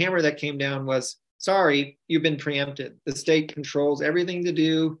it. So the hammer that came down was, sorry, you've been preempted. The state controls everything to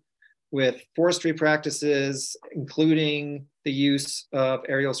do with forestry practices, including the use of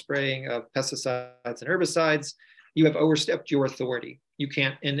aerial spraying of pesticides and herbicides. You have overstepped your authority. You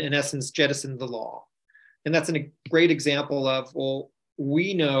can't, in essence, jettison the law. And that's a great example of, well,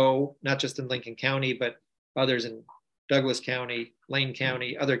 we know, not just in Lincoln County, but others in Douglas County, Lane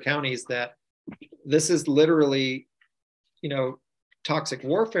County, other counties, that this is literally, toxic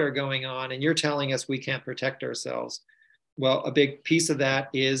warfare going on, and you're telling us we can't protect ourselves. Well, a big piece of that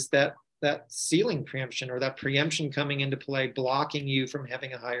is that ceiling preemption, or that preemption coming into play, blocking you from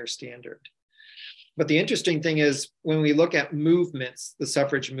having a higher standard. But the interesting thing is, when we look at movements, the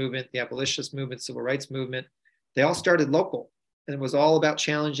suffrage movement, the abolitionist movement, civil rights movement, they all started local, and it was all about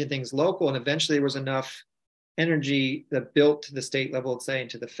challenging things local. And eventually there was enough energy that built to the state level, say, and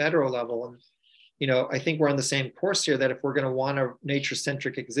to the federal level. And I think we're on the same course here, that if we're going to want a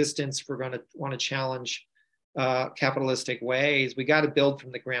nature-centric existence, if we're going to want to challenge capitalistic ways, we got to build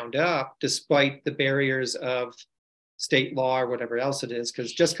from the ground up, despite the barriers of state law or whatever else it is,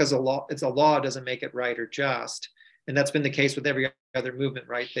 because just because it's a law doesn't make it right or just. And that's been the case with every other movement,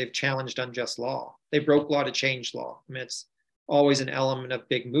 right? They've challenged unjust law. They broke law to change law. I mean, it's always an element of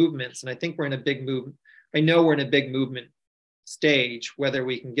big movements. And I think we're in a big movement. I know we're in a big movement stage, whether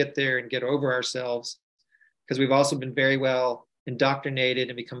we can get there and get over ourselves, because we've also been very well indoctrinated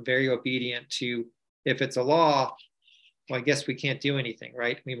and become very obedient to, if it's a law, well, I guess we can't do anything,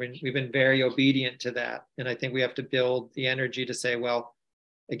 right? We've been very obedient to that. And I think we have to build the energy to say, well,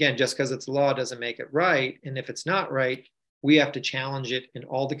 again, just because it's law doesn't make it right. And if it's not right, we have to challenge it in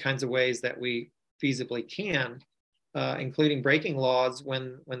all the kinds of ways that we feasibly can, including breaking laws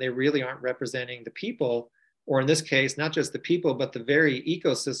when they really aren't representing the people, or in this case, not just the people, but the very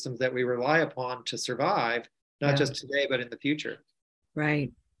ecosystems that we rely upon to survive, not just today, but in the future.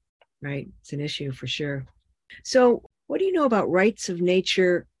 Right. It's an issue for sure. So what do you know about rights of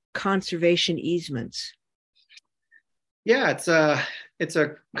nature conservation easements? Yeah, it's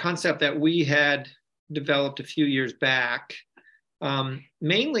a concept that we had developed a few years back,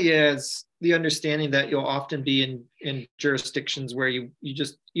 mainly as the understanding that you'll often be in jurisdictions where you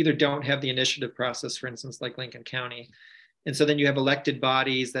just either don't have the initiative process, for instance, like Lincoln County. And so then you have elected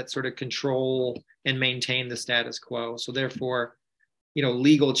bodies that sort of control and maintain the status quo. So therefore,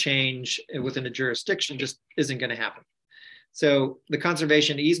 legal change within a jurisdiction just isn't going to happen. So the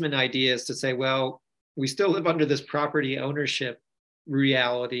conservation easement idea is to say, well, we still live under this property ownership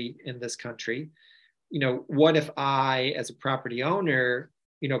reality in this country. What if I, as a property owner,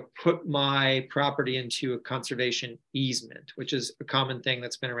 put my property into a conservation easement, which is a common thing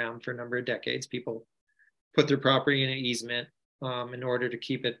that's been around for a number of decades. People put their property in an easement in order to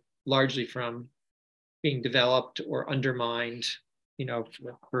keep it largely from being developed or undermined,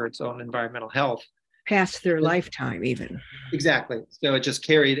 for its own environmental health. Past their lifetime, even. Exactly. So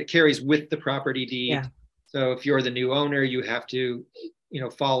it carries with the property deed. Yeah. So if you're the new owner, you have to,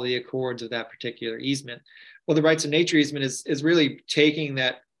 follow the accords of that particular easement. Well, the rights of nature easement is really taking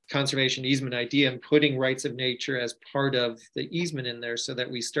that conservation easement idea and putting rights of nature as part of the easement in there, so that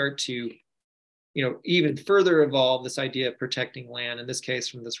we start to, even further evolve this idea of protecting land, in this case,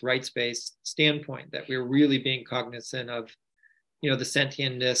 from this rights-based standpoint, that we're really being cognizant of the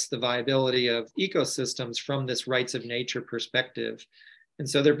sentientness, the viability of ecosystems from this rights of nature perspective. And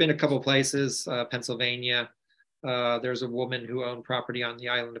so there have been a couple of places, Pennsylvania, there's a woman who owned property on the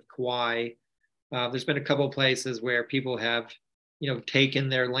island of Kauai. There's been a couple of places where people have, taken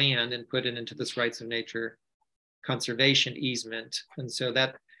their land and put it into this rights of nature conservation easement. And so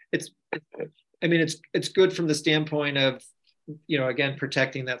that it's good from the standpoint of, again,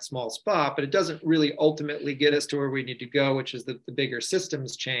 protecting that small spot, but it doesn't really ultimately get us to where we need to go, which is the bigger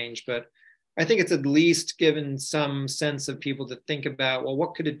systems change. But I think it's at least given some sense of people to think about, well,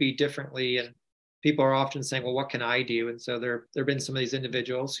 what could it be differently? And people are often saying, well, what can I do? And so there have been some of these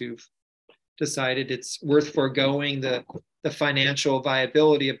individuals who've decided it's worth foregoing the financial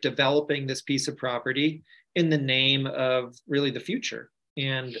viability of developing this piece of property in the name of really the future.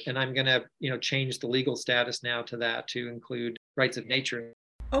 And I'm going to, change the legal status now to that, to include rights of nature.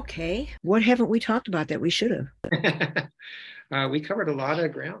 Okay. What haven't we talked about that we should have? We covered a lot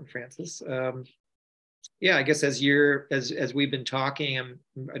of ground, Francis. Yeah, I guess as we've been talking,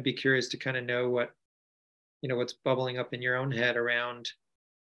 I'd be curious to kind of know what's bubbling up in your own head around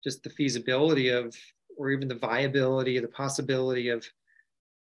just the feasibility of, or even the viability, the possibility of,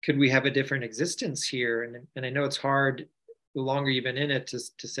 could we have a different existence here? And I know it's hard the longer you've been in it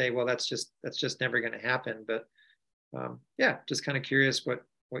to say, well, that's just never going to happen. But yeah, just kind of curious what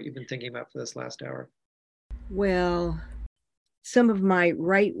you've been thinking about for this last hour. Well, some of my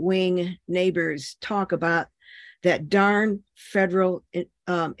right-wing neighbors talk about that darn federal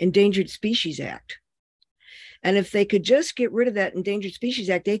Endangered Species Act. And if they could just get rid of that Endangered Species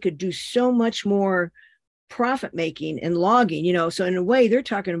Act, they could do so much more profit making and logging, so in a way they're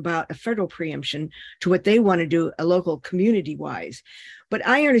talking about a federal preemption to what they want to do a local community wise. But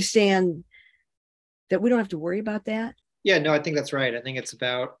I understand that we don't have to worry about that. Yeah, no, I think that's right. I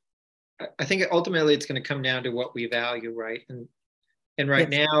think ultimately it's going to come down to what we value, right? And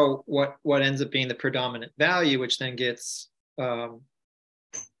right yes. Now what ends up being the predominant value, which then gets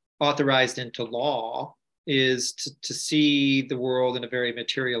authorized into law, is to see the world in a very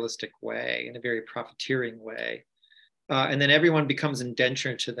materialistic way, in a very profiteering way. And then everyone becomes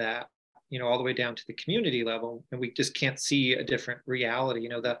indentured to that, all the way down to the community level. And we just can't see a different reality.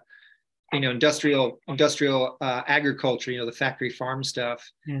 Industrial agriculture, the factory farm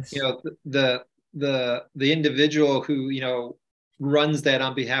stuff, yes. The individual who, runs that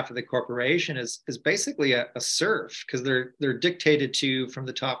on behalf of the corporation is basically a serf, because they're dictated to from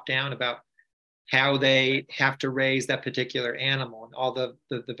the top down about how they have to raise that particular animal and all the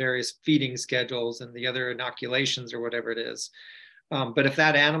various feeding schedules and the other inoculations or whatever it is. But if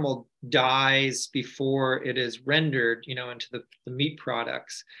that animal dies before it is rendered, into the meat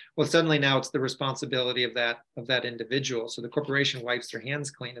products, well, suddenly now it's the responsibility of that individual. So the corporation wipes their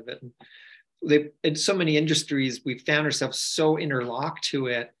hands clean of it. And in so many industries, we've found ourselves so interlocked to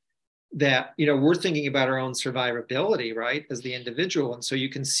it that, we're thinking about our own survivability, right, as the individual. And so you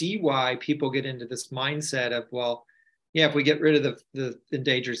can see why people get into this mindset of, well, yeah, if we get rid of the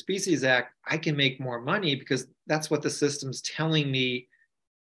Endangered Species Act, I can make more money because that's what the system's telling me.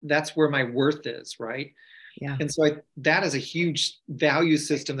 That's where my worth is, right? Yeah. And so that is a huge value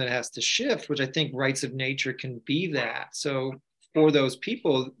system that has to shift, which I think rights of nature can be that. So for those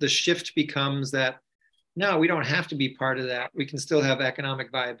people, the shift becomes that, no, we don't have to be part of that. We can still have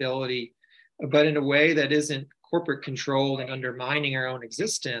economic viability, but in a way that isn't corporate controlled and undermining our own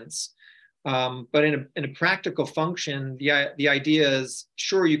existence. But in a practical function, the idea is,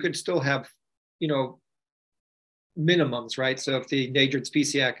 sure, you could still have, minimums, right? So if the Endangered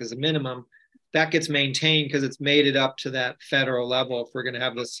Species Act is a minimum, that gets maintained because it's made it up to that federal level if we're going to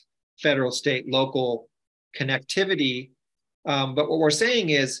have this federal, state, local connectivity. But what we're saying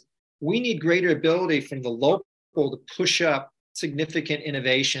is we need greater ability from the local to push up significant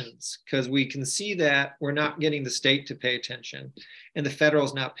innovations, because we can see that we're not getting the state to pay attention and the federal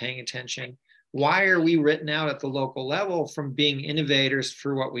is not paying attention. Why are we written out at the local level from being innovators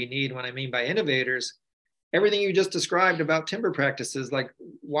for what we need? What I mean by innovators, everything you just described about timber practices, like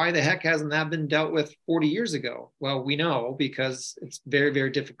why the heck hasn't that been dealt with 40 years ago? Well, we know because it's very, very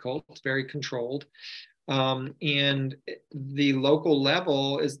difficult. It's very controlled. And the local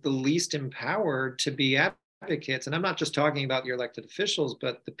level is the least empowered to be advocates. And I'm not just talking about your elected officials,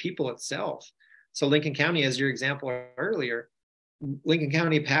 but the people itself. So Lincoln County, as your example earlier, Lincoln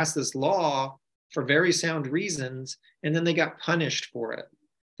County passed this law for very sound reasons, and then they got punished for it.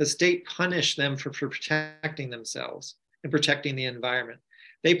 The state punished them for protecting themselves and protecting the environment.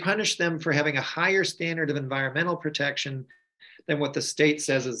 They punished them for having a higher standard of environmental protection than what the state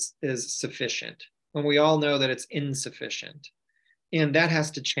says is sufficient, when we all know that it's insufficient. And that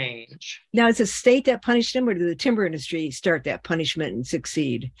has to change. Now, it's a state that punished them, or did the timber industry start that punishment and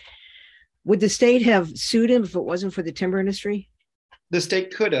succeed? Would the state have sued him if it wasn't for the timber industry? The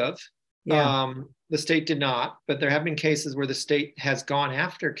state could have. Yeah. The state did not, but there have been cases where the state has gone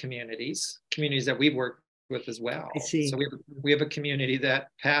after communities that we've worked with as well. I see. So we have a community that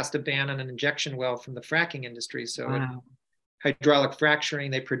passed a ban on an injection well from the fracking industry. So wow. Hydraulic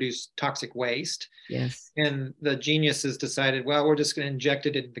fracturing, they produce toxic waste. Yes. And the geniuses decided, well, we're just going to inject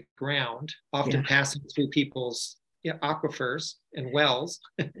it into the ground, often passing through people's aquifers and wells.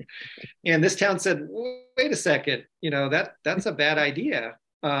 And this town said, wait a second, that's a bad idea.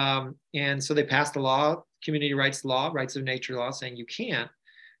 And so they passed a law, community rights law, rights of nature law, saying you can't.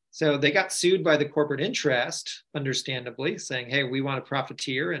 So they got sued by the corporate interest, understandably, saying, hey, we want to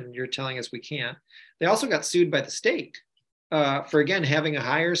profiteer and you're telling us we can't. They also got sued by the state for, again, having a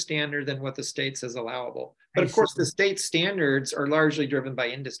higher standard than what the state says allowable. But of course, the state standards are largely driven by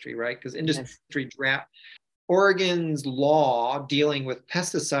industry, right? Because industry draft. Oregon's law dealing with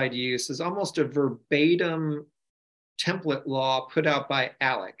pesticide use is almost a verbatim template law put out by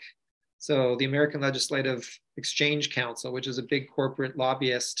ALEC. So the American Legislative Exchange Council, which is a big corporate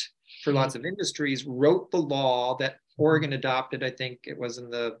lobbyist for lots of industries, wrote the law that Oregon adopted. I think it was in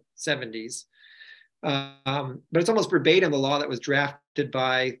the 70s. But it's almost verbatim the law that was drafted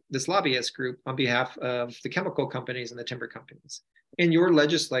by this lobbyist group on behalf of the chemical companies and the timber companies. And your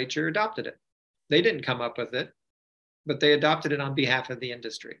legislature adopted it. They didn't come up with it, but they adopted it on behalf of the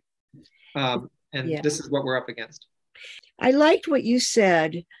industry. This is what we're up against. I liked what you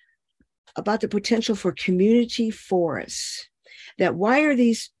said about the potential for community forests. That why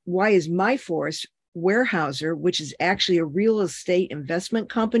is my forest, Weyerhaeuser, which is actually a real estate investment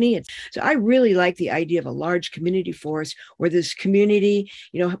company. So I really like the idea of a large community forest where this community,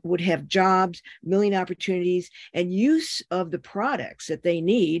 would have jobs, million opportunities, and use of the products that they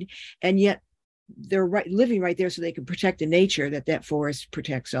need, and yet they're living right there so they can protect the nature that forest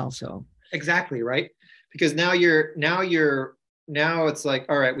protects also. Exactly, right? Because now it's like,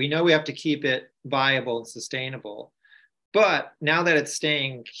 all right, we know we have to keep it viable and sustainable, but now that it's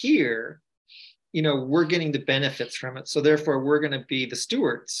staying here, we're getting the benefits from it. So therefore, we're going to be the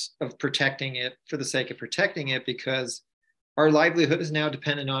stewards of protecting it for the sake of protecting it, because our livelihood is now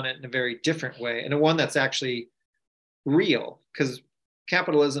dependent on it in a very different way, and a one that's actually real, because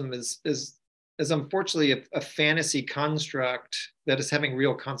capitalism is unfortunately a fantasy construct that is having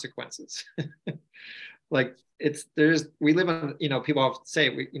real consequences. Like we live on, people often say,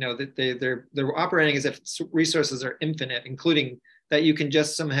 that they're operating as if resources are infinite, including that you can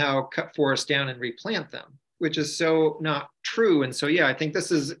just somehow cut forests down and replant them, which is so not true. And so, I think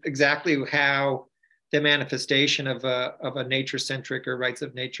this is exactly how the manifestation of a nature-centric or rights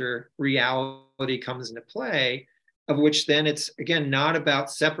of nature reality comes into play, of which then it's, again, not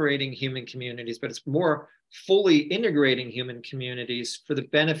about separating human communities, but it's more fully integrating human communities for the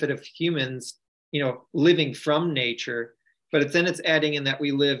benefit of humans, living from nature. But it's adding in that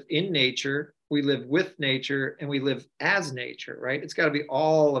we live in nature, we live with nature, and we live as nature, right? It's got to be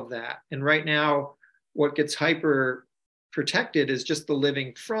all of that. And right now, what gets hyper protected is just the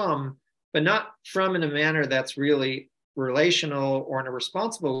living from, but not from in a manner that's really relational or in a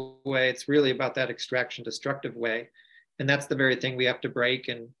responsible way. It's really about that extraction destructive way. And that's the very thing we have to break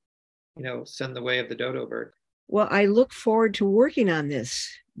and, send the way of the dodo bird. Well, I look forward to working on this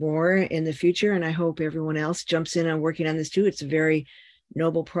more in the future, and I hope everyone else jumps in on working on this too. It's a very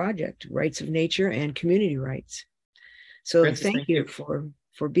noble project, rights of nature and community rights. So Francis, thank you for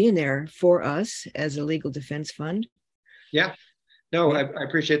being there for us as a legal defense fund. Yeah, no, I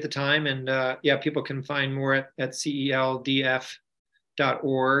appreciate the time. And people can find more at celdf.org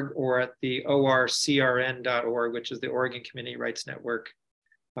or at the orcrn.org, which is the Oregon Community Rights Network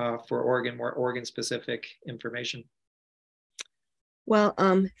for Oregon, more Oregon-specific information. Well,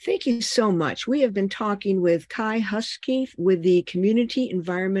 thank you so much. We have been talking with Kai Huskey with the Community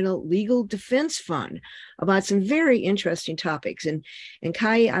Environmental Legal Defense Fund about some very interesting topics. And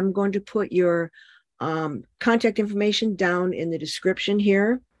Kai, I'm going to put your contact information down in the description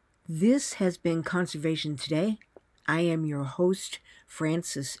here. This has been Conservation Today. I am your host,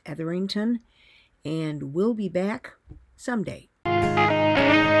 Francis Etherington, and we'll be back someday.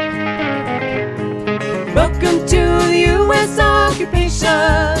 Welcome to the U.S. occupation,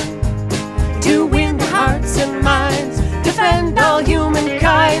 to win the hearts and minds, defend all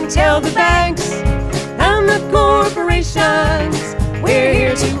humankind, tell the banks and the corporations, we're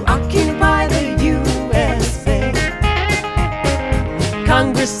here to occupy the USA.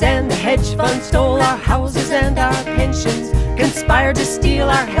 Congress and the hedge funds stole our houses and our pensions, conspired to steal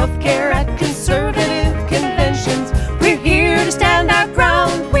our health care at conservative conventions. We're here to stand our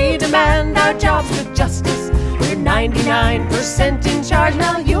ground, we demand our jobs with justice. We're 99% in charge,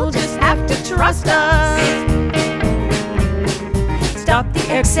 now you'll just have to trust us. Stop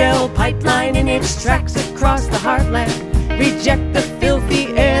the XL pipeline in its tracks across the heartland. Reject the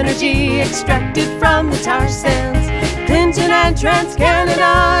filthy energy extracted from the tar sands. Clinton and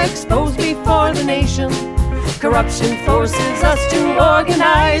TransCanada exposed before the nation. Corruption forces us to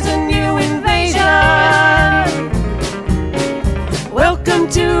organize a new invasion. Welcome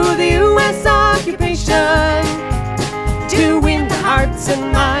to the U.S. occupation, to win the hearts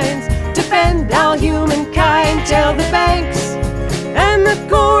and minds, defend all humankind, tell the banks and the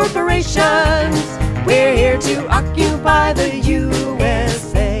corporations, we're here to occupy the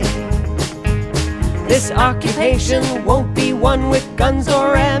USA. This occupation won't be won with guns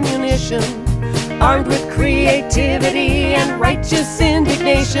or ammunition, armed with creativity and righteous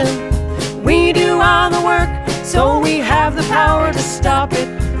indignation. We do all the work, so we have the power to stop it.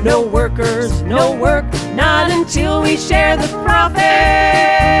 No workers, no work, not until we share the profits.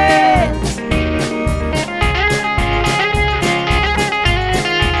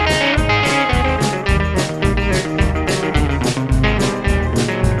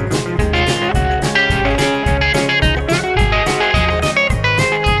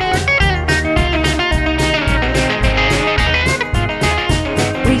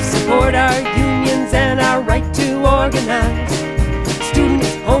 We support our unions and our right to organize.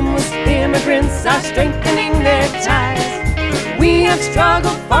 Students, homeless, immigrants are strengthening their ties. We have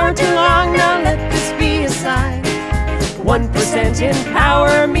struggled far too long, now let this be a sign. 1% in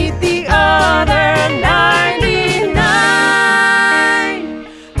power meet the other 99.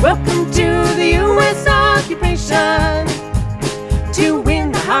 Welcome to the U.S. occupation, to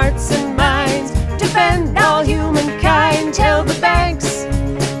win the hearts and minds, defend all humankind, tell the banks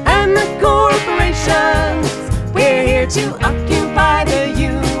and the corporations, we're here to occupy the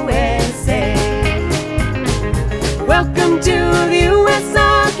USA. Welcome to the U.S.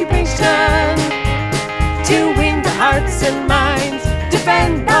 occupation, to win the hearts and minds,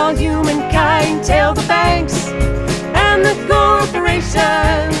 defend all humankind, tell the banks and the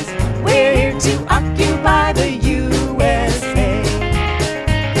corporations, we're here to occupy the USA.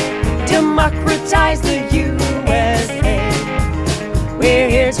 Democratize the USA.